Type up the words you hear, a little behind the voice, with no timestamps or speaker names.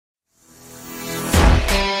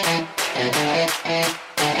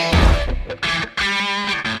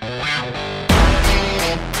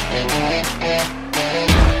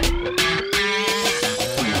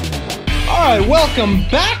Welcome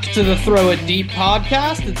back to the Throw It Deep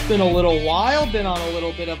podcast. It's been a little while, been on a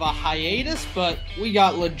little bit of a hiatus, but we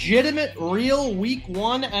got legitimate, real Week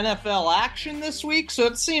 1 NFL action this week, so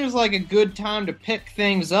it seems like a good time to pick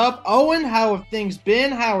things up. Owen, how have things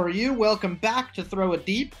been? How are you? Welcome back to Throw It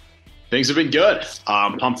Deep. Things have been good.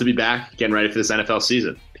 Pumped to be back, getting ready for this NFL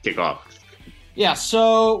season to kick off. Yeah,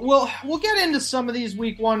 so we'll get into some of these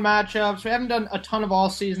Week 1 matchups. We haven't done a ton of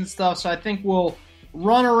all-season stuff, so I think we'll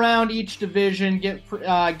run around each division,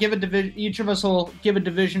 each of us will give a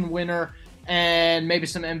division winner and maybe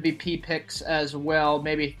some MVP picks as well.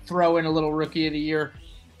 Maybe throw in a little Rookie of the Year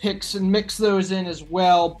picks and mix those in as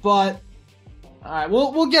well. But all right,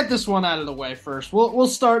 we'll get this one out of the way first. We'll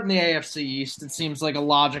start in the AFC East. It seems like a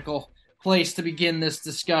logical place to begin this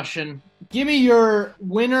discussion. Give me your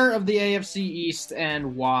winner of the AFC East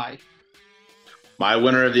and why. My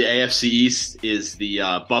winner of the AFC East is the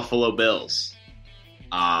Buffalo Bills.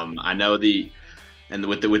 I know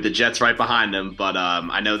with the Jets right behind them, but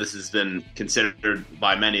I know this has been considered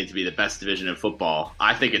by many to be the best division in football.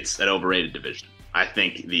 I think it's an overrated division. I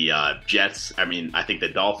think the I think the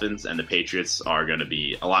Dolphins and the Patriots are going to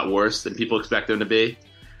be a lot worse than people expect them to be.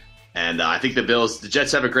 And I think the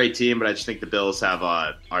Jets have a great team, but I just think the Bills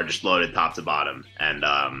are just loaded top to bottom. And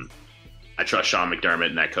I trust Sean McDermott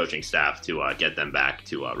and that coaching staff to get them back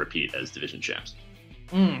to repeat as division champs.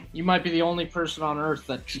 You might be the only person on earth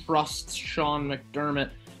that trusts Sean McDermott.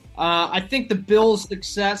 I think the Bills'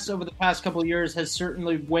 success over the past couple of years has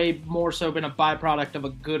certainly way more so been a byproduct of a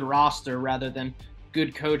good roster rather than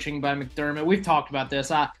good coaching by McDermott. We've talked about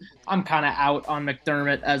this. I'm kind of out on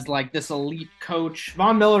McDermott as like this elite coach.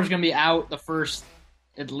 Von Miller's going to be out the first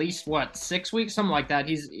at least, 6 weeks? Something like that.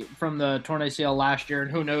 He's from the torn ACL last year,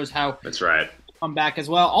 and who knows how that's right. Come back as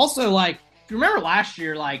well. Also, if you remember last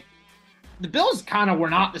year, the Bills kind of were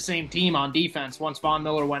not the same team on defense once Von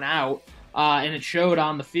Miller went out, and it showed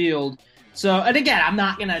on the field. So, and again, I'm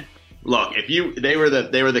not gonna look. They were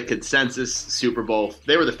the consensus Super Bowl.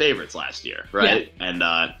 They were the favorites last year, right? Yeah.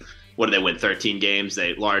 And what did they win? 13 games.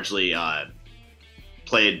 They largely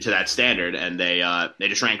played to that standard, and they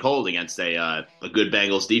just ran cold against a good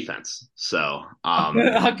Bengals defense. So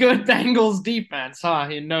a good Bengals defense, huh?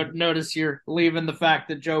 You notice you're leaving the fact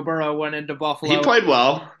that Joe Burrow went into Buffalo. He played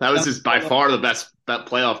well. That was by far the best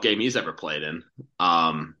playoff game he's ever played in.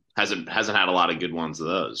 Hasn't had a lot of good ones of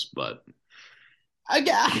those, but I'm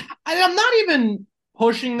not even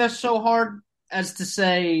pushing this so hard as to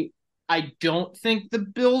say I don't think the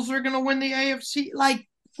Bills are going to win the AFC.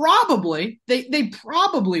 Probably. They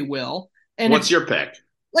probably will. And what's your pick?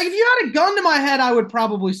 If you had a gun to my head, I would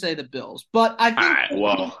probably say the Bills. But I think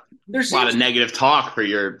there's a lot of negative talk for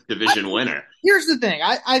your division winner. Here's the thing.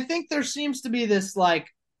 I think there seems to be this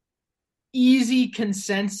easy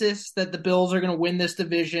consensus that the Bills are going to win this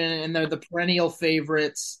division and they're the perennial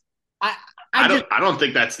favorites. I don't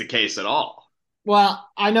think that's the case at all. Well,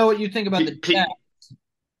 I know what you think about the Jets.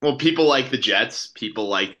 Well, people like the Jets.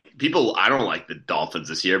 People. I don't like the Dolphins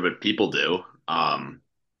this year, but people do. I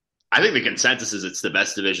think the consensus is it's the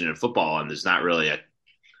best division in football, and there's not really a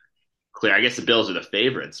clear. I guess the Bills are the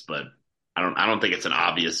favorites, but I don't think it's an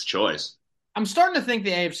obvious choice. I'm starting to think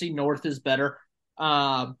the AFC North is better,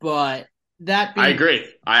 but that being, I agree.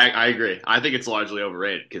 I agree. I think it's largely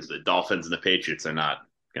overrated because the Dolphins and the Patriots are not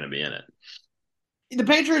going to be in it. The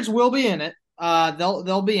Patriots will be in it.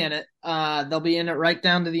 They'll be in it. They'll be in it right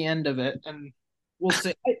down to the end of it, and we'll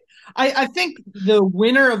see. I think the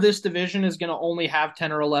winner of this division is going to only have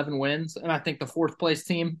 10 or 11 wins, and I think the fourth place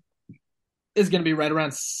team is going to be right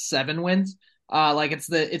around 7 wins.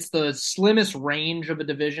 It's the slimmest range of a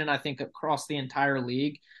division I think across the entire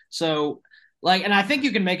league. So, and I think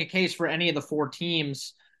you can make a case for any of the 4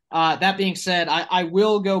 teams. That being said, I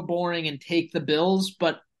will go boring and take the Bills,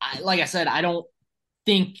 but like I said, I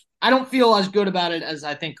don't feel as good about it as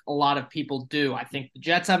I think a lot of people do. I think the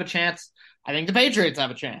Jets have a chance. I think the Patriots have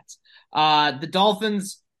a chance. The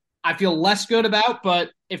Dolphins, I feel less good about, but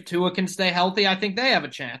if Tua can stay healthy, I think they have a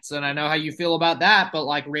chance. And I know how you feel about that, but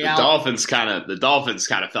reality, the Dolphins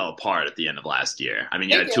kind of fell apart at the end of last year. I mean,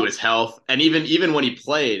 you had Tua's health, and even when he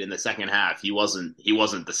played in the second half, he wasn't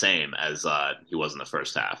the same as he was in the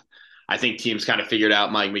first half. I think teams kind of figured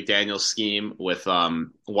out Mike McDaniel's scheme with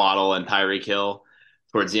Waddle and Tyreek Hill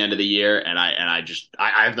towards the end of the year, and I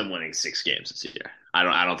have them winning 6 games this year. I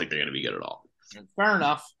don't think they're going to be good at all. Fair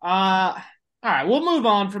enough. All right, we'll move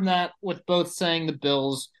on from that with both saying the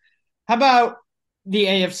Bills. How about the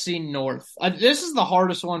AFC North? This is the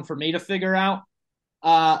hardest one for me to figure out.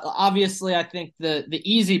 Obviously, I think the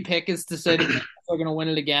easy pick is to say the Bills are going to win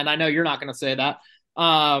it again. I know you're not going to say that.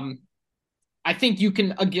 I think you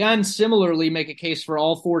can again similarly make a case for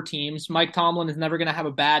all four teams. Mike Tomlin is never going to have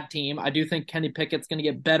a bad team. I do think Kenny Pickett's going to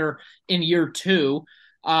get better in year two.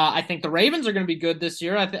 I think the Ravens are going to be good this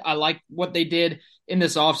year. I like what they did in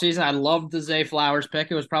this offseason. I loved the Zay Flowers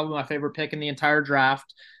pick. It was probably my favorite pick in the entire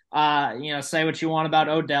draft. Say what you want about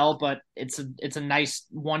Odell, but it's a nice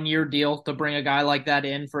 1 year deal to bring a guy like that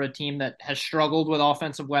in for a team that has struggled with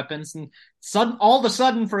offensive weapons, and all of a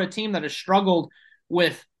sudden for a team that has struggled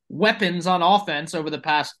with weapons on offense over the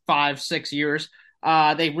past 5, 6 years.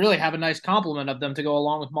 They really have a nice complement of them to go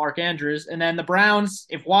along with Mark Andrews. And then the Browns,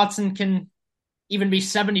 if Watson can even be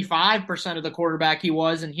 75% of the quarterback he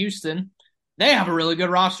was in Houston, they have a really good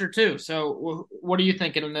roster too. So what are you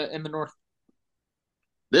thinking in the North?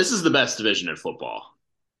 This is the best division in football,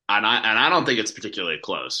 and I don't think it's particularly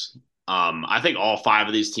close. I think all five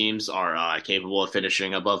of these teams are capable of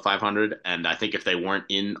finishing above 500, and I think if they weren't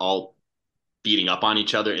in all beating up on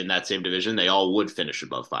each other in that same division, they all would finish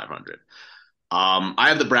above 500. I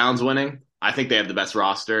have the Browns winning. I think they have the best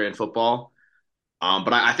roster in football.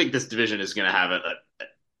 But I think this division is going to have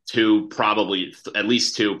two, probably at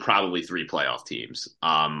least two, probably three playoff teams.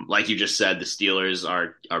 Like you just said, the Steelers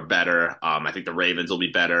are better. I think the Ravens will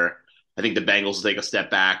be better. I think the Bengals will take a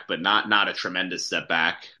step back, but not a tremendous step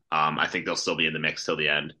back. I think they'll still be in the mix till the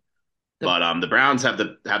end. The, But the Browns have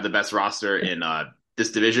the best roster in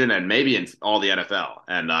this division and maybe in all the NFL,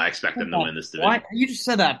 and I expect them to win this why division. you just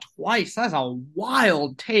said that twice? That's a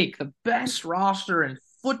wild take. The best roster in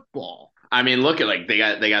football. I mean, look at like they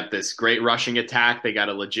got this great rushing attack. They got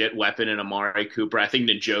a legit weapon in Amari Cooper. I think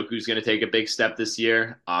Njoku's going to take a big step this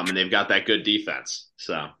year. And they've got that good defense.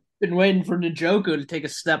 So, Been waiting for Njoku to take a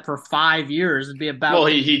step for 5 years. It'd be well, about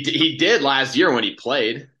he did last year when he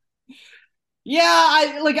played. yeah.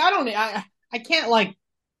 I can't like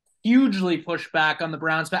hugely push back on the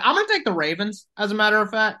Browns, but I'm gonna take the Ravens as a matter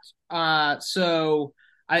of fact.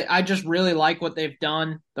 I just really like what they've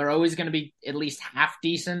done. They're always going to be at least half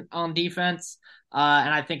decent on defense, and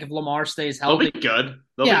I think if Lamar stays They'll be healthy, good.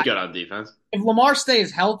 They'll be yeah, good on defense. if Lamar stays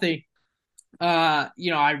healthy,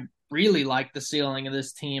 I really like the ceiling of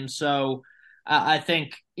this team. So I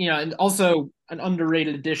think, and also an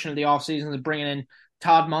underrated addition of the offseason is bringing in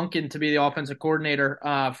Todd Monken to be the offensive coordinator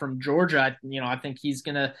from Georgia. I think he's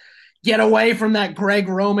going to get away from that Greg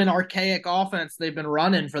Roman archaic offense they've been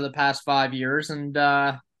running for the past 5 years and,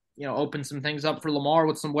 open some things up for Lamar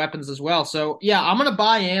with some weapons as well. So, yeah, I'm going to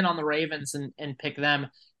buy in on the Ravens and pick them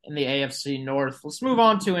in the AFC North. Let's move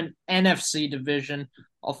on to an NFC division.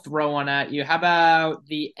 I'll throw one at you. How about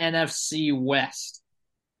the NFC West?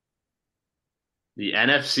 The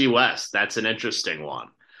NFC West. That's an interesting one.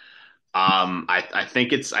 I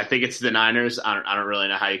think it's the Niners. I don't really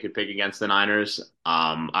know how you could pick against the Niners.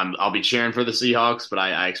 I'll be cheering for the Seahawks, but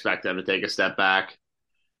I expect them to take a step back.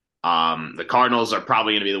 The Cardinals are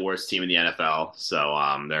probably going to be the worst team in the NFL, so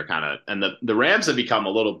they're kind of and the Rams have become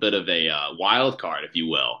a little bit of a wild card, if you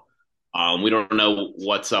will. We don't know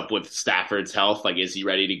what's up with Stafford's health. Like, is he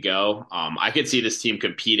ready to go? I could see this team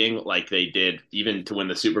competing like they did even to win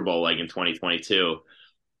the Super Bowl, like in 2022.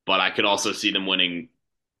 But I could also see them winning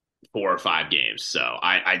 4 or 5 games. So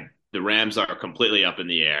the Rams are completely up in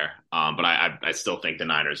the air. But I still think the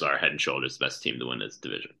Niners are head and shoulders the best team to win this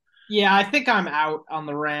division. Yeah, I think I'm out on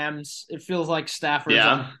the Rams. It feels like Stafford's.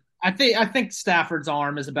 Yeah. I think Stafford's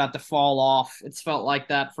arm is about to fall off. It's felt like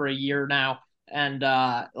that for a year now, and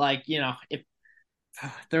if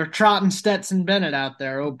they're trotting Stetson Bennett out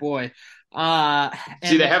there, oh boy. See, And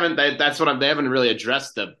they haven't really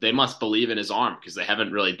addressed they must believe in his arm because they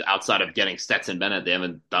haven't really, outside of getting Stetson Bennett, they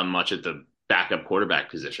haven't done much at the backup quarterback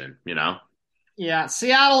position, you know? yeah,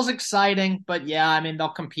 Seattle's exciting, but yeah, I mean they'll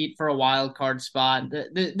compete for a wild card spot.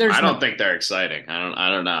 There's I no don't think they're exciting. I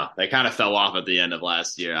don't know. They kind of fell off at the end of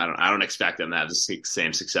last year. I don't expect them to have the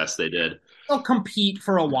same success they did. they'll compete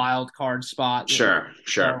for a wild card spot. Sure,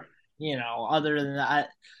 So, sure. other than that,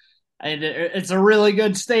 it's a really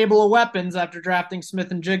good stable of weapons after drafting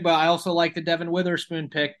Smith and Jigba. I also like the Devin Witherspoon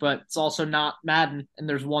pick, but it's also not Madden, and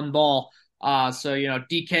there's one ball. So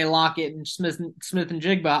DK Lockett and Smith and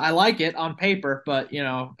Jigba. I like it on paper, but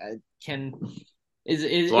can There's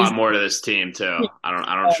a lot more to this team too. I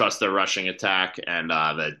don't trust their rushing attack, and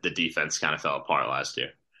the defense kind of fell apart last year.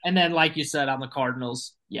 and then like you said on the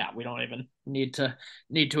Cardinals, yeah, we don't even need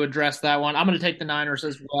to address that one. I'm going to take the Niners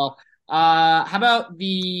as well. How about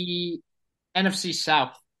the NFC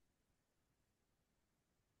South?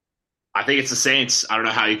 I think it's the Saints. I don't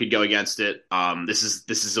know how you could go against it. This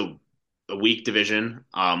is a weak division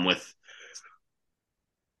with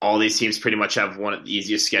all these teams pretty much have one of the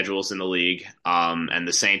easiest schedules in the league. And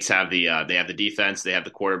the Saints have they have the defense, they have the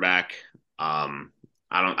quarterback.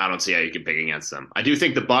 I don't see how you can pick against them. I do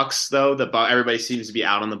think the Bucks, though, everybody seems to be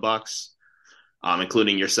out on the Bucks,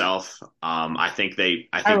 including yourself. I think they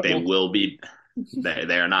Terrible. will be.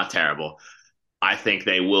 They are not terrible. I think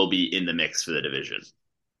they will be in the mix for the division,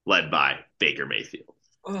 led by Baker Mayfield.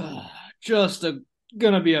 Ugh, just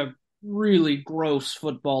gonna be a really gross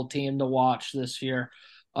football team to watch this year.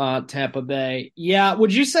 Tampa Bay. Yeah,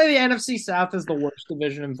 would you say the NFC South is the worst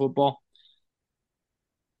division in football?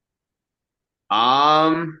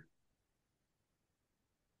 Um,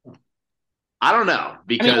 I don't know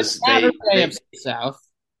I mean, it's because not the they they AFC South.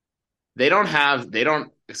 they don't have they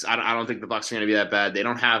don't. I don't think the Bucks are going to be that bad. They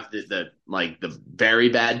don't have the very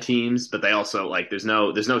bad teams, but they also like there's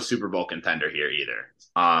no Super Bowl contender here either.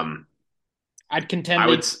 I'd contend I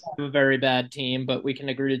they would have a very bad team, but we can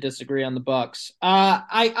agree to disagree on the Bucks.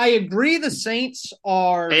 I agree the Saints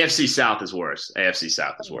are. AFC South is worse. AFC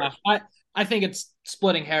South is worse. I think it's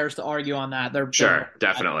splitting hairs to argue on that. They're both Sure,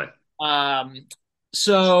 definitely. bad.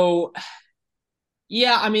 So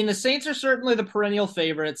yeah, I mean the Saints are certainly the perennial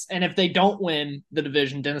favorites, and if they don't win the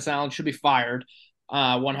division, Dennis Allen should be fired,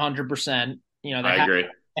 100%. You know I agree.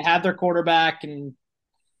 they have their quarterback and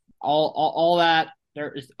all that.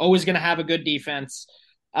 They're always going to have a good defense.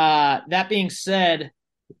 That being said,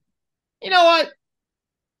 you know what?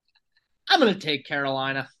 I'm going to take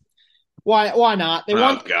Carolina. Why not?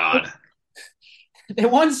 Oh God. They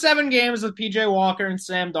won 7 games with PJ Walker and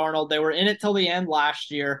Sam Darnold. They were in it till the end last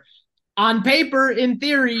year. On paper, in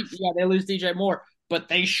theory, yeah, they lose DJ Moore, but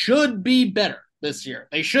they should be better this year.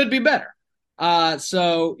 They should be better.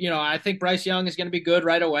 So I think Bryce Young is going to be good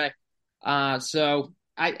right away. So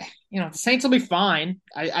the Saints will be fine.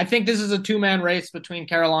 I think this is a 2-man race between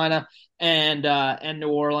Carolina and New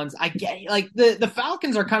Orleans. I get like the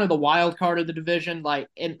Falcons are kind of the wild card of the division. Like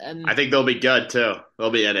and I think they'll be good too.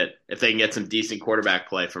 They'll be in it if they can get some decent quarterback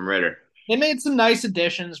play from Ritter. they made some nice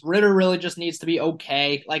additions. Ritter really just needs to be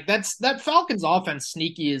okay. Like that Falcons offense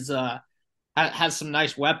sneaky is has some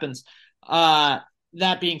nice weapons.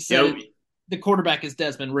 That being You said, know, the quarterback is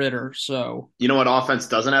Desmond Ritter, so you know what offense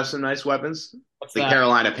doesn't have some nice weapons? what's The that?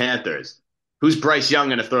 Carolina Panthers. Who's Bryce Young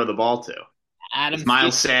going to throw the ball to? Adam Is Thielen,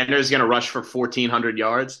 Miles Sanders going to rush for 1,400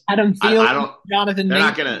 yards? Adam I Thielen, don't. Jonathan They're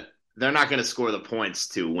not Mingo. gonna. They're not gonna score the points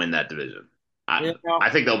to win that division. I You know, I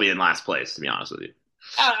think they'll be in last place. To be honest with you.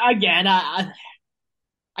 again,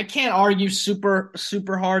 I can't argue super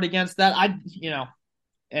hard against that.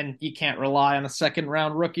 And you can't rely on a second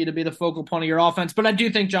round rookie to be the focal point of your offense. But I do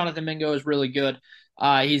think Jonathan Mingo is really good.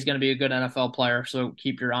 He's going to be a good NFL player, so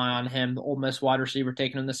keep your eye on him. The Ole Miss wide receiver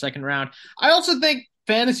taken in the second round. I also think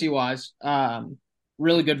fantasy wise,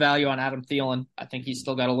 really good value on Adam Thielen. I think he's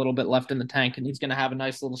still got a little bit left in the tank, and he's going to have a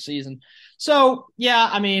nice little season. So yeah,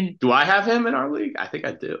 I mean, Do I have him in our league? I think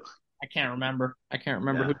I do. I can't remember. I can't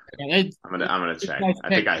remember Yeah, who. It's, I'm gonna it's check. a nice I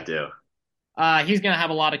pick. think I do. He's going to have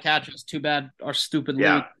a lot of catches. Too bad our stupid league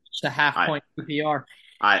Yeah, just a half I point PPR.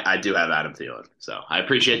 I do have Adam Thielen. So I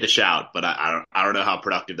appreciate the shout, but I don't know how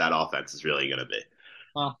productive that offense is really gonna be.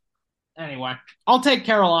 Well, anyway, I'll take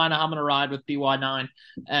Carolina. I'm going to ride with BY9.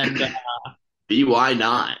 And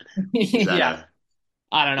BY9. Is that yeah,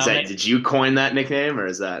 a I don't is know. that did you coin that nickname or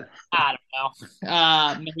is that I don't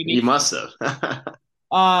know. you Maybe. must have?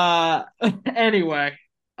 Uh, anyway,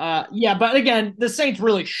 yeah, but again, the Saints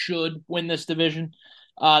really should win this division.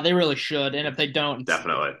 They really should. And if they don't,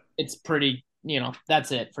 Definitely. it's pretty,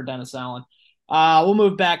 that's it for Dennis Allen. We'll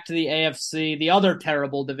move back to the AFC, the other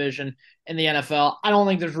terrible division in the NFL. I don't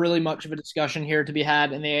think there's really much of a discussion here to be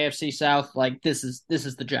had in the AFC South. Like this is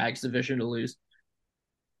the Jags division to lose.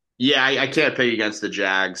 Yeah, I can't pick against the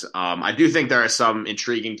Jags. I do think there are some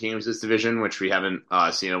intriguing teams this division, which we haven't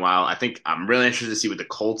seen in a while. I think I'm really interested to see what the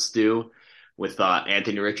Colts do with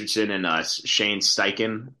Anthony Richardson and Shane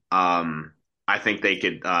Steichen. I think they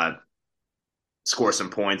could score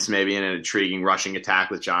some points maybe in an intriguing rushing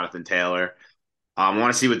attack with Jonathan Taylor. I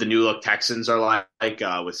want to see what the new look Texans are like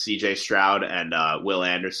with C.J. Stroud and Will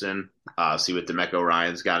Anderson. See what D'Amico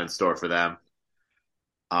Ryan's got in store for them.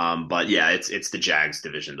 But yeah, it's the Jags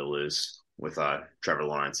division to lose with Trevor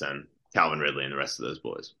Lawrence and Calvin Ridley and the rest of those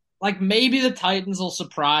boys. Like maybe the Titans will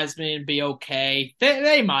surprise me and be okay.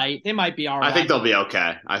 They might be all I right. think they'll be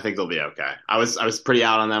okay. I think they'll be okay. I was pretty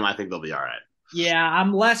out on them. I think they'll be all right. Yeah,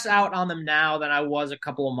 I'm less out on them now than I was a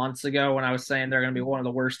couple of months ago when I was saying they're going to be one of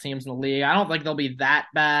the worst teams in the league. I don't think they'll be that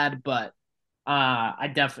bad, but I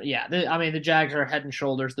definitely, yeah. I mean, the Jags are head and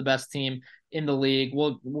shoulders the best team in the league.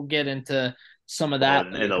 We'll get into some of Well,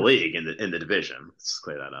 that in the later. league, in the division, let's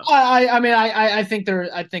clear that up. I think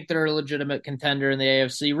they're a legitimate contender in the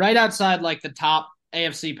AFC, right outside like the top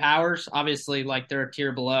AFC powers. Obviously, like they're a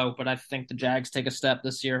tier below, but I think the Jags take a step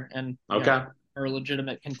this year, and Okay. are a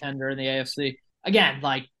legitimate contender in the AFC. Again,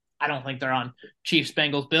 like I don't think they're on Chiefs,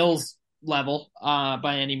 Bengals, Bills level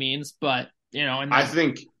by any means, but I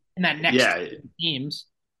think, in that next yeah, teams,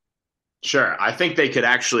 sure. I think they could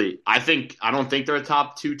actually. I don't think they're a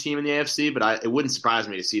top two team in the AFC, but it wouldn't surprise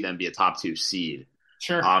me to see them be a top two seed.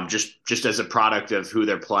 sure, Just as a product of who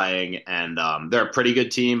they're playing, and they're a pretty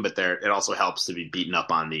good team, but it also helps to be beaten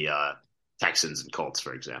up on the Texans and Colts,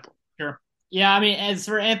 for example. sure. Yeah, I mean, as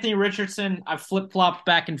for Anthony Richardson, I've flip flopped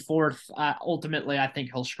back and forth. Ultimately, I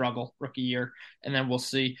think he'll struggle rookie year, and then we'll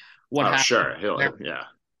see what Oh, happens sure, there.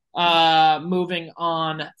 yeah, Moving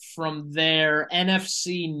on from there,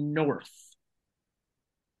 NFC North.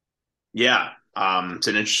 yeah. It's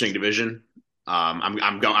an interesting division.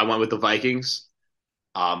 I went with the Vikings.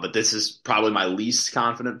 But this is probably my least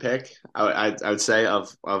confident pick. I would say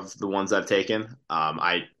of the ones I've taken.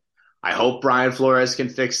 I hope Brian Flores can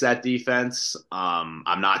fix that defense. I'm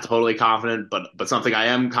not totally confident, but something I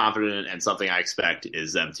am confident in and something I expect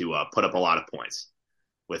is them to put up a lot of points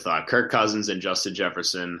with Kirk Cousins and Justin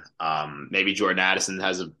Jefferson. Maybe Jordan Addison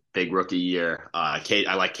has a big rookie year.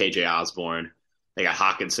 I like KJ Osborne. They got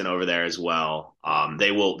Hawkinson over there as well.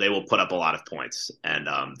 They will put up a lot of points, and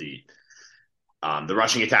the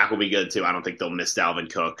rushing attack will be good too. I don't think they'll miss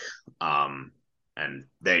Dalvin Cook, and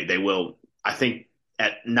they will. I think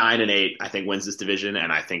at 9-8, I think wins this division,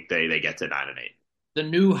 and I think they get to 9-8. The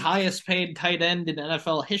new highest paid tight end in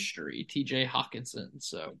NFL history, TJ Hawkinson.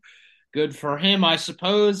 So good for him, I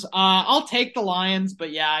suppose. I'll take the Lions,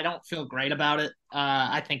 but yeah, I don't feel great about it.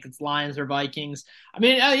 I think it's Lions or Vikings. I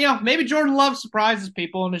mean, maybe Jordan Love surprises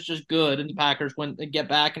people and is just good, and the Packers get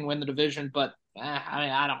back and win the division. But I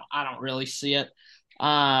mean, I don't really see it.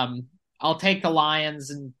 I'll take the Lions,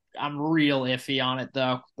 and I'm real iffy on it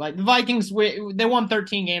though. Like the Vikings, they won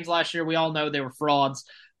 13 games last year. We all know they were frauds.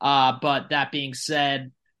 But that being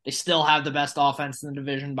said, they still have the best offense in the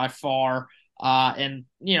division by far. And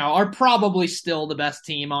are probably still the best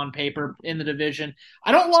team on paper in the division.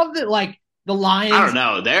 I don't love that like the I Lions. don't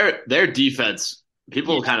know their defense. Yeah,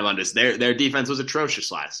 People kind of understand their defense was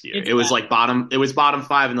atrocious last year. it's It was bad. like bottom. It was bottom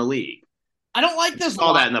five in the league. I don't like You this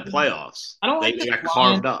saw that in the Lions. playoffs. I don't They like they this got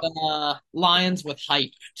Lions. carved up. Lions with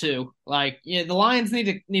hype too. Like yeah, the Lions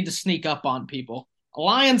need to sneak up on people.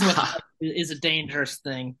 Lions with hype is a dangerous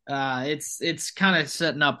thing. It's kind of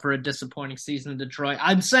setting up for a disappointing season in Detroit.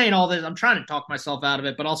 I'm saying all this. I'm trying to talk myself out of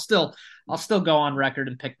it, but I'll still go on record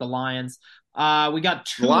and pick the Lions. We got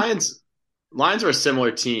The two. Lions are a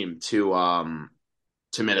similar team to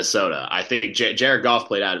Minnesota. I think Jared Goff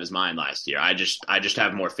played out of his mind last year. I just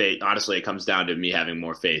have more faith. Honestly, it comes down to me having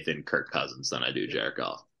more faith in Kirk Cousins than I do Jared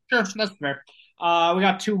Goff. Sure, that's fair. We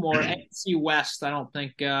got two more. AFC West. I don't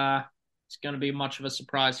think it's going to be much of a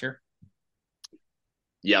surprise here.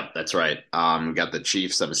 Yep, that's right. Got the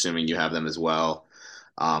Chiefs. I'm assuming you have them as well.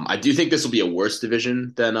 I do think this will be a worse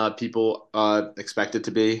division than people expect it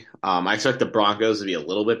to be. I expect the Broncos to be a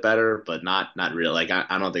little bit better, but not really. Like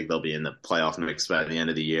I don't think they'll be in the playoff mix by the end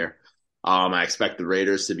of the year. I expect the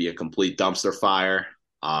Raiders to be a complete dumpster fire.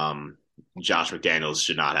 Josh McDaniels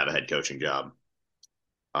should not have a head coaching job.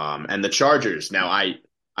 And the Chargers. Now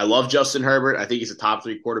I love Justin Herbert. I think he's a top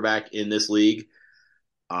three quarterback in this league.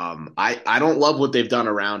 I don't love what they've done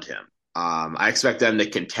around him. I expect them to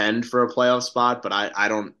contend for a playoff spot, but I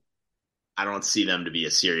don't see them to be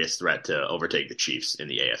a serious threat to overtake the Chiefs in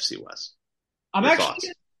the AFC West. I'm Your actually thoughts?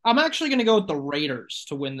 I'm actually going to go with the Raiders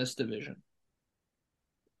to win this division.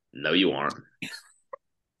 No, you aren't.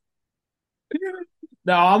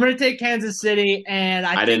 No, I'm going to take Kansas City, and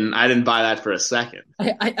I I think didn't. I didn't buy that for a second.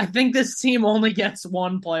 I think this team only gets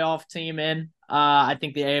one playoff team in. I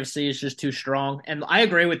think the AFC is just too strong, and I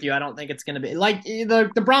agree with you. I don't think it's going to be like the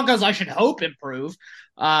Broncos. I should hope improve.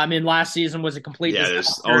 I mean, last season was a complete Yeah, there's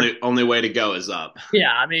disaster. only way to go is up.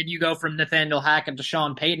 Yeah, I mean, you go from Nathaniel Hackett to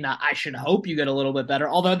Sean Payton. I should hope you get a little bit better.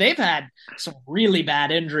 Although they've had some really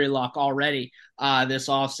bad injury luck already this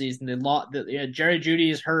offseason. They lost Jerry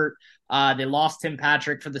Jeudy is hurt. They lost Tim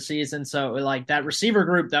Patrick for the season. So like that receiver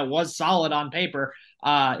group that was solid on paper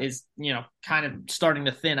is kind of starting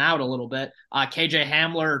to thin out a little bit. KJ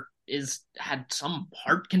Hamler is had some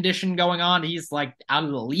heart condition going on. He's like out of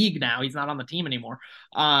the league now. He's not on the team anymore.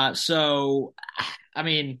 So I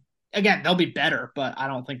mean, again, they'll be better, but I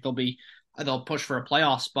don't think they'll push for a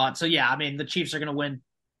playoff spot. So yeah, I mean, the Chiefs are going to win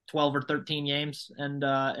 12 or 13 games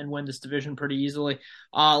and win this division pretty easily.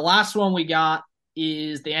 Last one we got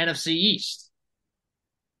is the NFC East.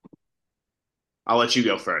 I'll let you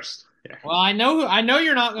go first. Yeah. Well, I know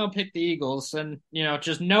you're not going to pick the Eagles, and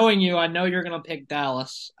just knowing you, I know you're going to pick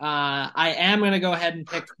Dallas. I am going to go ahead and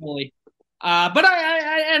pick Philly, but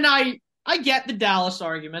I get the Dallas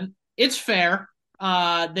argument. It's fair.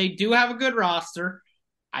 They do have a good roster.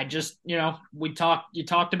 I just, you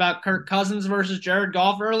talked about Kirk Cousins versus Jared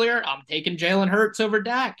Goff earlier. I'm taking Jalen Hurts over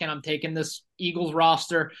Dak, and I'm taking this Eagles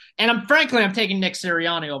roster. And I'm taking Nick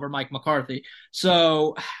Sirianni over Mike McCarthy.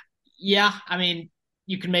 So, yeah, I mean,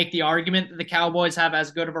 you can make the argument that the Cowboys have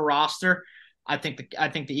as good of a roster. I think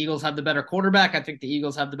the Eagles have the better quarterback. I think the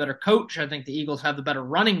Eagles have the better coach. I think the Eagles have the better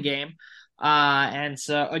running game. And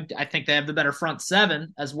so I think they have the better front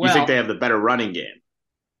seven as You think well. they have the better running game?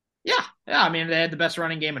 Yeah, yeah. I mean, they had the best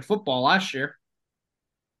running game in football last year.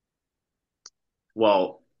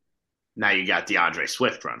 Well, now you got DeAndre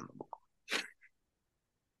Swift running the ball.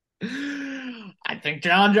 I think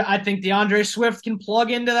DeAndre Swift can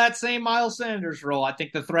plug into that same Miles Sanders role. I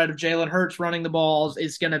think the threat of Jalen Hurts running the balls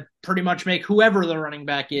is going to pretty much make whoever the running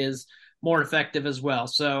back is more effective as well.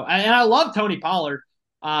 So, and I love Tony Pollard,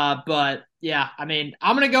 but yeah, I mean,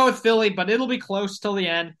 I'm going to go with Philly, but it'll be close till the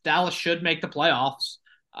end. Dallas should make the playoffs.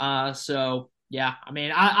 So yeah, I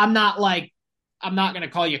mean, I'm not going to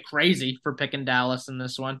call you crazy for picking Dallas in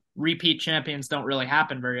this one. Repeat champions don't really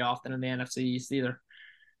happen very often in the NFC East either.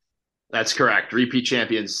 That's correct. Repeat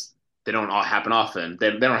champions, they don't all happen often.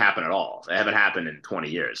 They don't happen at all. They haven't happened in 20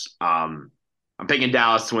 years. I'm picking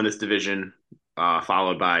Dallas to win this division,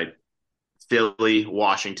 followed by Philly,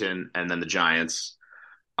 Washington, and then the Giants.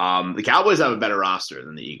 The Cowboys have a better roster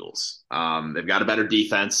than the Eagles. They've got a better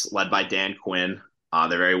defense led by Dan Quinn.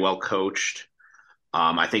 They're very well coached.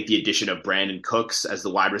 I think the addition of Brandon Cooks as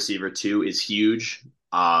the wide receiver too is huge.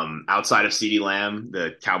 Outside of CeeDee Lamb,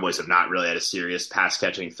 the Cowboys have not really had a serious pass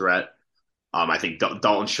catching threat. I think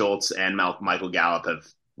Dalton Schultz and Michael Gallup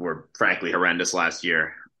were frankly horrendous last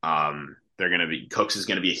year. Cooks is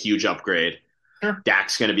going to be a huge upgrade. Sure.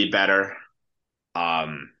 Dak's going to be better.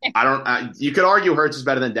 You could argue Hurts is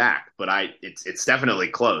better than Dak, but it's definitely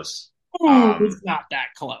close. Ooh, it's not that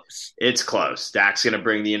close. It's close. Dak's going to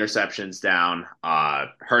bring the interceptions down.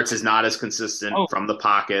 Hurts is not as consistent from the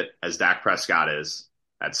pocket as Dak Prescott is.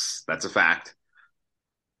 That's a fact.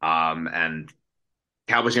 And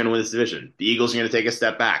Cowboys are going to win this division. The Eagles are going to take a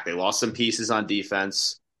step back. They lost some pieces on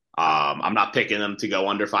defense. I'm not picking them to go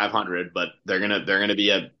under 500, but they're gonna be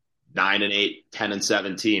a 9-8,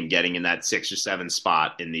 10-7 team getting in that 6 or 7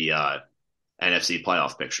 spot in the NFC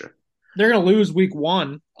playoff picture. They're going to lose week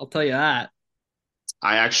 1. I'll tell you that.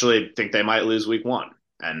 I actually think they might lose week 1,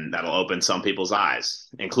 and that'll open some people's eyes,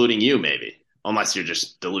 including you, maybe, unless you're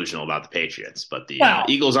just delusional about the Patriots. But the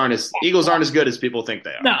Eagles aren't as good as people think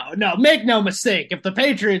they are. No, make no mistake. If the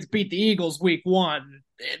Patriots beat the Eagles week 1,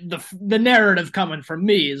 the narrative coming from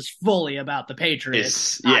me is fully about the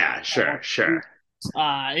Patriots. Sure.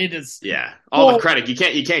 It is all the credit. You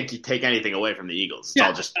can't take anything away from the Eagles. It's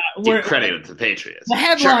all just give credit to the Patriots. The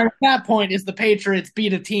headline at that point is the Patriots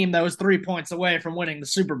beat a team that was 3 points away from winning the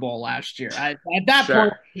Super Bowl last year. At that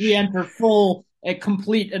point, we enter a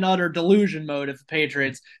complete and utter delusion mode if the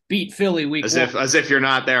Patriots beat Philly week 1. As if you're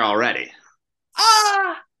not there already.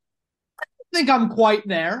 I think I'm quite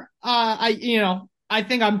there. I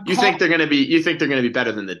think I'm. You think they're going to be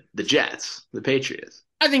better than the Jets, the Patriots?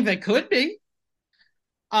 I think they could be.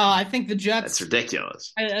 I think the Jets. That's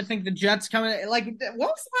ridiculous. I think the Jets coming. Like,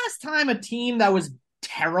 what was the last time a team that was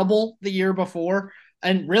terrible the year before?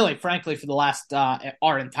 And really, frankly, for the last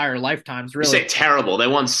our entire lifetimes, really. You say terrible. They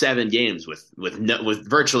won 7 games with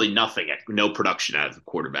virtually nothing, no production out of the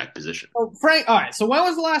quarterback position. All right. So when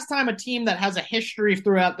was the last time a team that has a history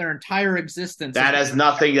throughout their entire existence? That has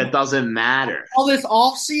nothing. That doesn't matter. All this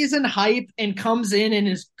off-season hype and comes in and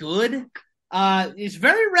is good. It's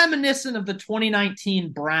very reminiscent of the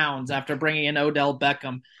 2019 Browns after bringing in Odell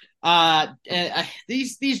Beckham.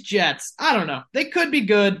 These Jets, I don't know. They could be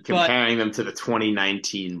good, comparing them to the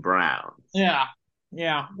 2019 Browns. Yeah.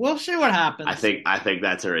 We'll see what happens. I think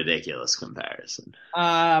that's a ridiculous comparison.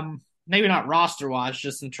 Maybe not roster wise,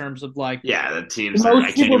 just in terms of the teams.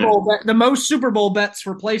 The most Super Bowl bets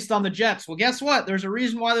were placed on the Jets. Well, guess what? There's a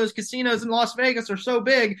reason why those casinos in Las Vegas are so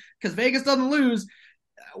big, because Vegas doesn't lose.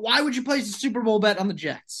 Why would you place a Super Bowl bet on the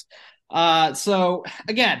Jets? So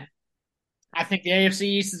again, I think the AFC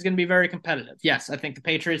East is going to be very competitive. Yes, I think the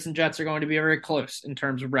Patriots and Jets are going to be very close in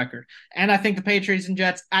terms of record. And I think the Patriots and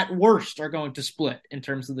Jets at worst are going to split in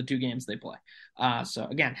terms of the 2 games they play. So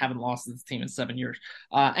again, haven't lost to this team in 7 years.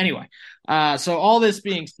 Anyway, so all this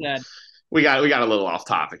being said, we got a little off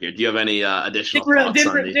topic here. Do you have any additional thoughts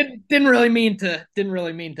didn't really mean to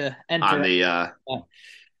enter on the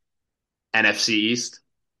NFC East?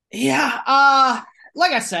 Yeah,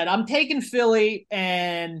 like I said, I'm taking Philly,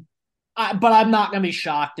 but I'm not going to be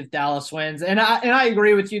shocked if Dallas wins. And I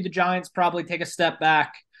agree with you. The Giants probably take a step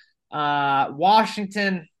back.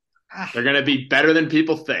 Washington, they're going to be better than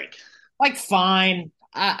people think. like fine.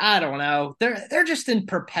 I don't know. They're just in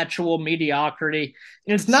perpetual mediocrity.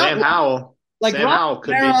 And it's not Sam Howell. like Sam Ron Howell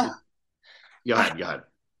could be. Rivera. Go ahead. Go ahead.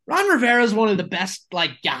 Ron Rivera is one of the best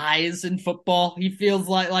like guys in football. He feels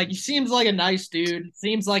like he seems like a nice dude.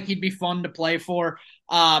 Seems like he'd be fun to play for.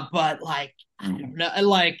 But like I don't know,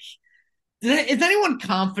 like is anyone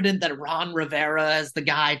confident that Ron Rivera is the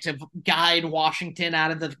guy to guide Washington out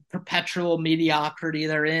of the perpetual mediocrity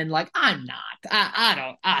they're in? Like I'm not. I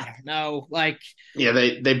don't know. Like Yeah,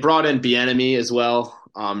 they brought in Bieniemy as well.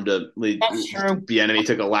 To lead, that's true. Bieniemy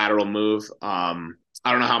took a lateral move.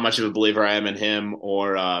 I don't know how much of a believer I am in him,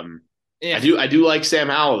 or If I do like Sam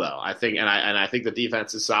Howell though. I think and I think the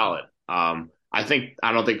defense is solid. I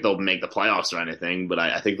don't think they'll make the playoffs or anything, but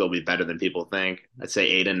I think they'll be better than people think. I'd say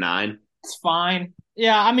 8 and 9. it's fine.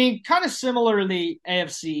 Yeah, I mean, kind of similarly,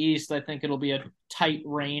 AFC East, I think it'll be a tight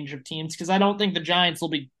range of teams because I don't think the Giants will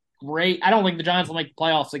be great. I don't think the Giants will make the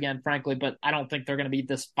playoffs again, frankly, but I don't think they're going to be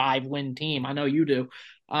this 5-win team. I know you do.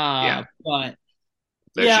 Yeah, But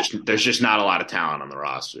yeah, there's just not a lot of talent on the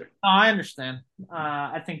roster. I understand.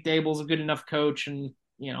 I think Dable's a good enough coach, and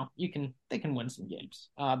they can win some games.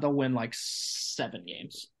 They'll win like 7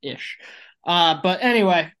 games ish. But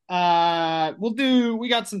anyway, we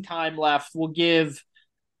got some time left.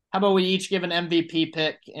 How about we each give an MVP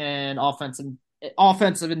pick and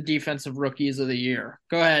offensive and defensive rookies of the year.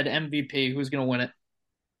 Go ahead, MVP. Who's going to win it?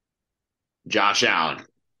 Josh Allen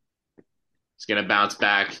is going to bounce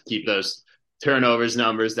back, keep those turnovers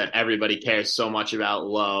numbers that everybody cares so much about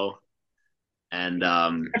low, and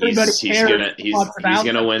Everybody cares so much he's about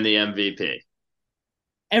gonna them. win the MVP.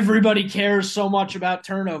 Everybody cares so much about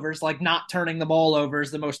turnovers. Like not turning the ball over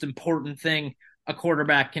is the most important thing a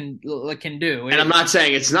quarterback can do. And I'm not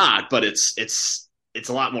saying it's not, but it's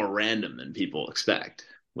a lot more random than people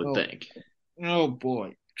would Oh, think. oh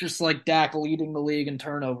boy. Just like Dak leading the league in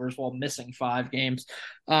turnovers while missing 5 games.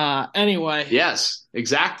 Anyway, Yes,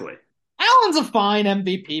 exactly. Allen's a fine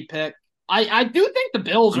MVP pick. I do think the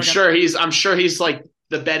Bills are going to. I'm sure he's like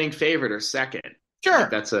the betting favorite or second. Like Sure.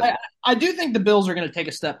 that's a I do think the Bills are going to take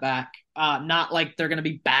a step back. Not like they're going to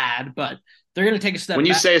be bad, but they're going to take a step when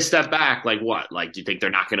you back. say a step back, like what? Like do you think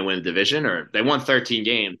they're not going to win the division, or they won 13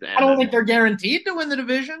 games I and don't think they're guaranteed to win the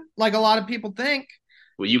division, like a lot of people think.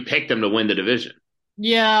 well, you picked them to win the division.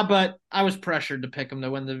 Yeah, but I was pressured to pick them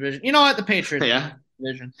to win the division. You know what? The Patriots Yeah.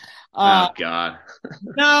 division. Oh God.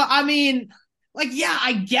 No, I mean, like, yeah,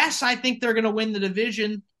 I guess I think they're going to win the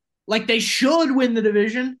division. Like, they should win the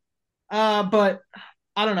division. But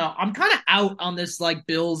I don't know. I'm kind of out on this, like,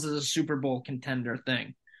 Bills as a Super Bowl contender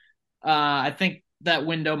thing. I think that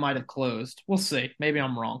window might have closed. We'll see. Maybe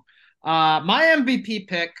I'm wrong. My MVP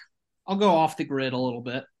pick, I'll go off the grid a little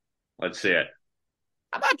bit. Let's see it.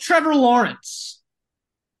 How about Trevor Lawrence?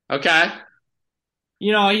 Okay.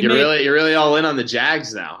 You know, he made You're really all in on the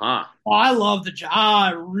Jags now, huh? Oh,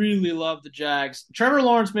 I really love the Jags. Trevor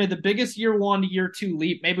Lawrence made the biggest year 1 to year 2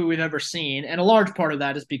 leap maybe we've ever seen, and a large part of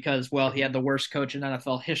that is because, well, he had the worst coach in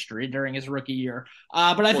NFL history during his rookie year. But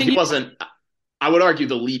I Well, think he wasn't. I would argue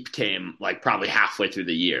the leap came like probably halfway through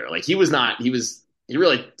the year. Like he was not. He was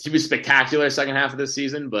spectacular second half of this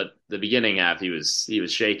season, but the beginning half he was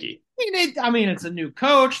shaky. I mean, it's a new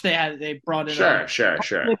coach. They brought in Sure.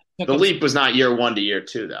 The leap was not year 1 to year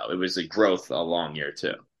 2 though. It was a growth along year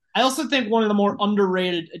 2. I also think one of the more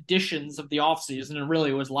underrated additions of the offseason, and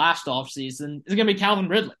really was last offseason, is going to be Calvin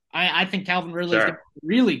Ridley. I think Calvin Ridley is going to Sure. be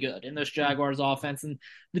really good in this Jaguars offense. And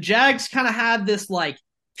the Jags kind of had this like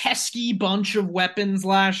pesky bunch of weapons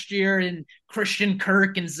last year in Christian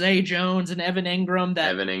Kirk and Zay Jones and Evan Ingram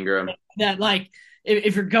Evan Ingram. that like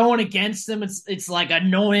if you're going against them, it's like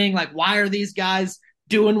annoying. Like, why are these guys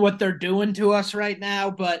doing what they're doing to us right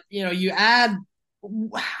now? But you add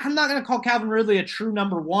I'm not going to call Calvin Ridley a true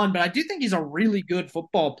number one, but I do think he's a really good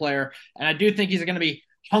football player, and I do think he's going to be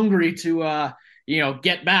hungry to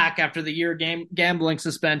get back after the year gambling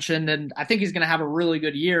suspension, and I think he's going to have a really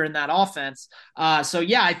good year in that offense. So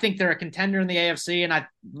yeah, I think they're a contender in the AFC, and I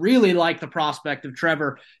really like the prospect of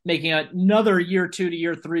Trevor making another year 2 to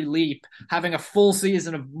year 3 leap, having a full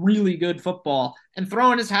season of really good football, and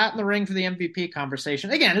throwing his hat in the ring for the MVP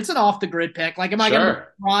conversation. Again, it's an off the grid pick. Like, am I going to be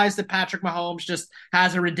Sure. surprised that Patrick Mahomes just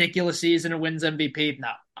has a ridiculous season and wins MVP? No,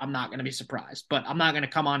 I'm not going to be surprised, but I'm not going to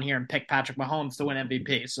come on here and pick Patrick Mahomes to win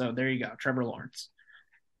MVP. So there you go, Trevor Lawrence.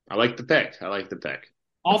 I like the pick. I like the pick.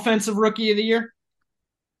 Offensive rookie of the year?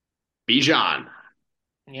 Bijan.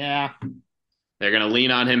 Yeah. They're going to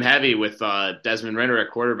lean on him heavy with Desmond Ritter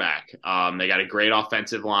at quarterback. They got a great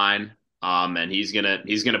offensive line, and he's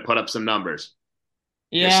gonna put up some numbers.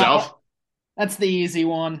 Yeah, Yourself? that's the easy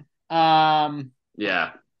one. Yeah,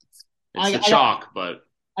 it's I, the I chalk, but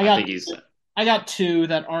I I got think he's. I got two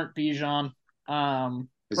that aren't Bijan.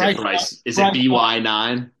 Is it Bryce, Bryce? Is it Bryce.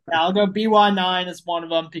 BY9? Yeah, I'll go BY9 as one of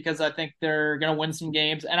them because I think they're going to win some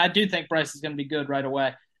games, and I do think Bryce is going to be good right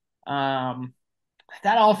away. Um,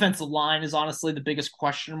 that offensive line is honestly the biggest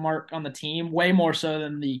question mark on the team, way more so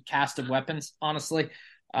than the cast of weapons. Honestly,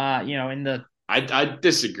 in the I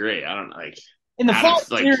disagree. I don't like out five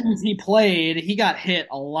of like series he played, he got hit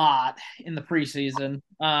a lot in the preseason.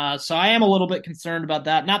 So I am a little bit concerned about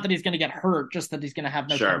that. Not that he's going to get hurt, just that he's going to have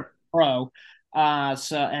no time to sure. pro.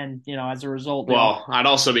 As a result, they all Well, I'd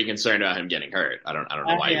also be concerned about him getting hurt. I don't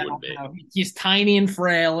know why he yeah, wouldn't be. no, he's tiny and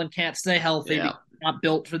frail and can't stay healthy Yeah. because he's not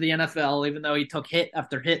built for the NFL. Even though he took hit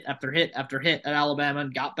after hit after hit after hit at Alabama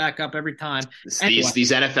and got back up every time. Anyway,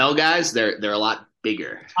 These NFL guys, they're a lot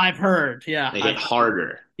bigger. I've heard, yeah, They hit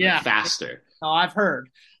harder. They're yeah, faster. no, I've heard.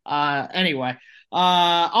 Anyway,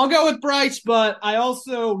 I'll go with Bryce, but I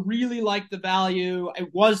also really like the value.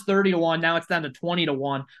 It was 30-1, now it's down to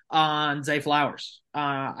 20-1 on Zay Flowers.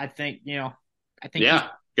 I think Yeah,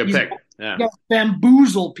 good he's pick. Yeah. going to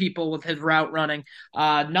bamboozle people with his route running.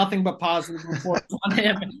 Nothing but positive reports on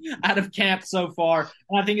him out of camp so far.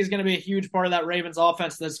 And I think he's going to be a huge part of that Ravens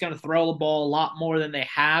offense that's going to throw the ball a lot more than they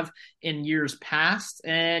have in years past.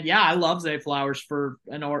 And yeah, I love Zay Flowers for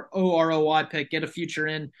an OROY pick. Get a future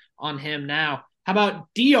in on him now. How about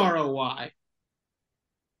DROY?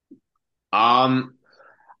 Um,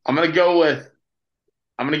 I'm gonna go with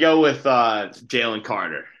Jalen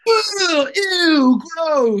Carter. Ew, ew,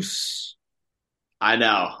 gross. I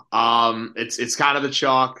know. It's kind of the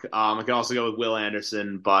chalk. I could also go with Will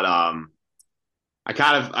Anderson, but I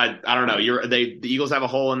don't know. The Eagles have a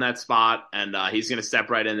hole in that spot, and he's going to step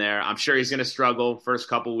right in there. I'm sure he's going to struggle first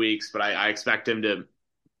couple weeks, but I expect him to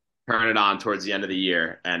turn it on towards the end of the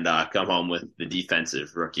year and come home with the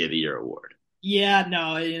Defensive Rookie of the Year award. Yeah,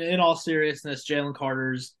 no, in all seriousness, Jalen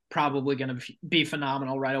Carter's probably going to be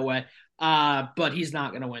phenomenal right away. But he's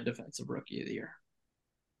not going to win Defensive Rookie of the Year.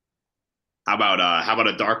 How about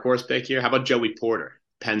a dark horse pick here? How about Joey Porter,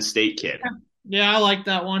 Penn State kid, Yeah, I like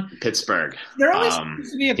that one. Pittsburgh? There always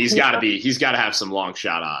seems to be a He's got to have some long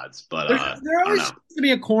shot odds, but there I don't always know. seems to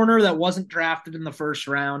be a corner that wasn't drafted in the first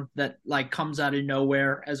round that like comes out of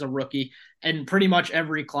nowhere as a rookie. And pretty much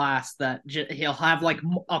every class that he'll have like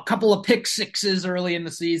a couple of pick sixes early in the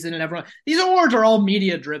season, and everyone these awards are all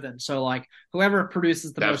media driven. So like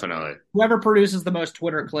Definitely. whoever produces the most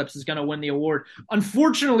Twitter clips is going to win the award.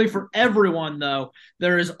 Unfortunately for everyone, though,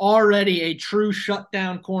 there is already a true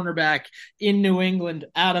shutdown cornerback in New England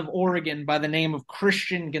out of Oregon by the name of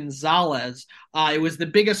Christian Gonzalez. It was the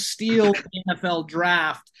biggest steal in the NFL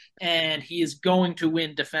draft, and he is going to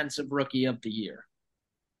win Defensive Rookie of the Year.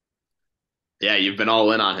 Yeah, you've been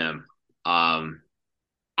all in on him.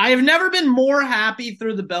 I have never been more happy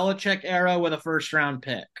through the Belichick era with a first round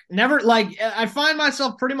pick. Never like I find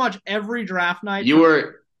myself pretty much every draft night You for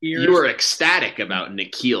were years. you were ecstatic about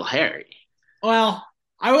N'Keal Harry. Well,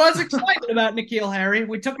 I was excited about N'Keal Harry.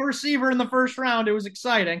 We took a receiver in the first round. It was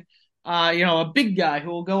exciting. A big guy who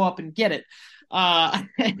will go up and get it. Uh,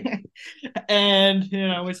 and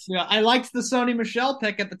I liked the Sony Michel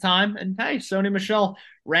pick at the time. And hey, Sony Michel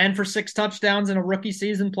ran for 6 touchdowns in a rookie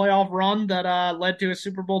season playoff run that led to a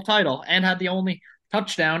Super Bowl title and had the only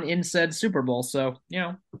touchdown in said Super Bowl. So,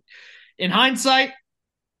 in hindsight,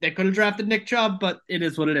 they could have drafted Nick Chubb, but it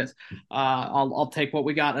is what it is. I'll take what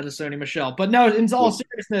we got out of Sony Michel. But no, in all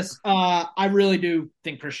seriousness, I really do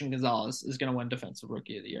think Christian Gonzalez is going to win Defensive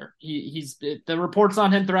Rookie of the Year. The reports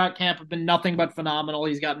on him throughout camp have been nothing but phenomenal.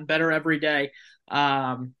 He's gotten better every day.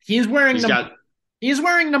 He's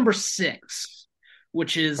wearing number 6,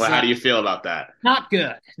 which is Well, how do you feel about that? not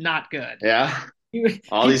good. Not good. Yeah.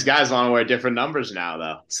 All these guys want to wear different numbers now,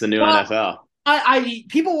 though. It's the new NFL.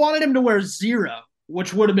 People wanted him to wear 0,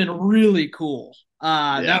 which would have been really cool.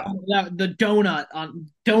 Yeah. The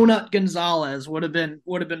Donut Gonzalez would have been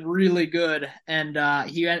really good, and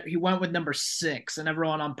he went with number 6, and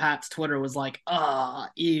everyone on Pat's Twitter was like,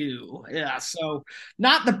 ew, yeah." So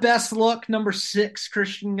not the best look, number 6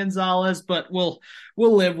 Christian Gonzalez, but we'll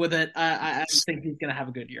live with it. I think he's gonna have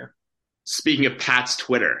a good year. Speaking of Pat's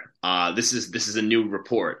Twitter, this is a new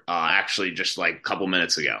report, actually just like a couple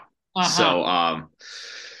minutes ago. So,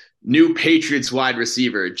 new Patriots wide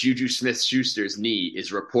receiver Juju Smith-Schuster's knee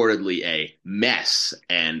is reportedly a mess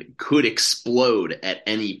and could explode at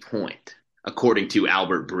any point, according to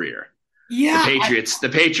Albert Breer. Yeah, the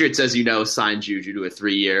Patriots, as you know, signed Juju to a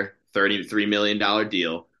 3-year, $33 million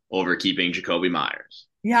deal over keeping Jacoby Myers.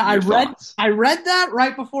 Yeah, I read that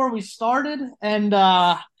right before we started, and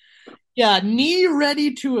knee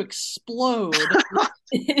ready to explode.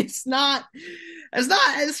 It's not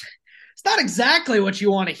it's not exactly what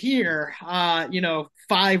you want to hear,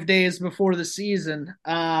 5 days before the season.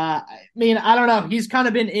 I mean, I don't know. He's kind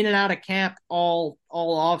of been in and out of camp all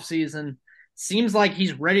off season. Seems like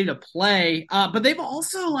he's ready to play. But they've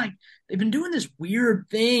also they've been doing this weird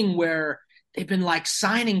thing where they've been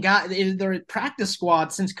signing guys. Their practice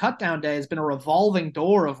squad since cutdown day has been a revolving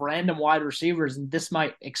door of random wide receivers, and this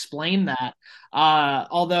might explain that.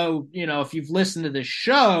 Although, if you've listened to this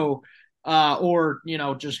show, or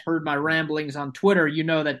just heard my ramblings on Twitter,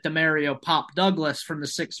 that Demario Pop Douglas from the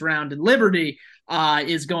 6th round in Liberty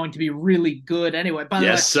is going to be really good anyway. By the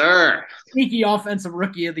way, Yes, sir. sneaky offensive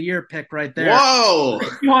rookie of the year pick right there. Whoa!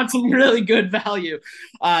 If you want some really good value,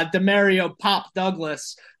 Demario Pop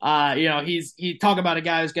Douglas. He talk about a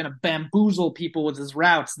guy who's going to bamboozle people with his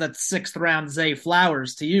routes. That's 6th round Zay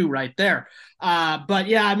Flowers to you right there. But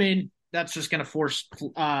yeah, I mean, that's just going to force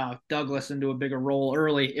Douglas into a bigger role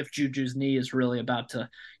early if Juju's knee is really about to,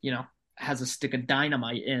 has a stick of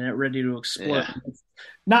dynamite in it ready to explode. Yeah. It's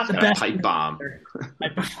not the best pipe bomb.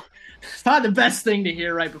 It's not the best thing to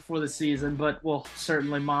hear right before the season, but we'll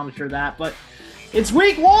certainly monitor that. But it's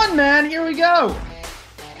week 1, man. Here we go.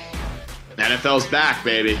 NFL's back,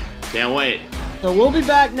 baby. Can't wait. So we'll be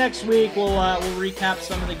back next week. We'll recap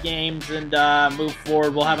some of the games and move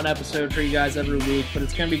forward. We'll have an episode for you guys every week, but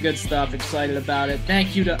it's going to be good stuff. Excited about it.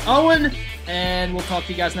 Thank you to Owen, and we'll talk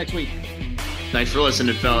to you guys next week. Thanks for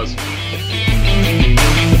listening, fellas.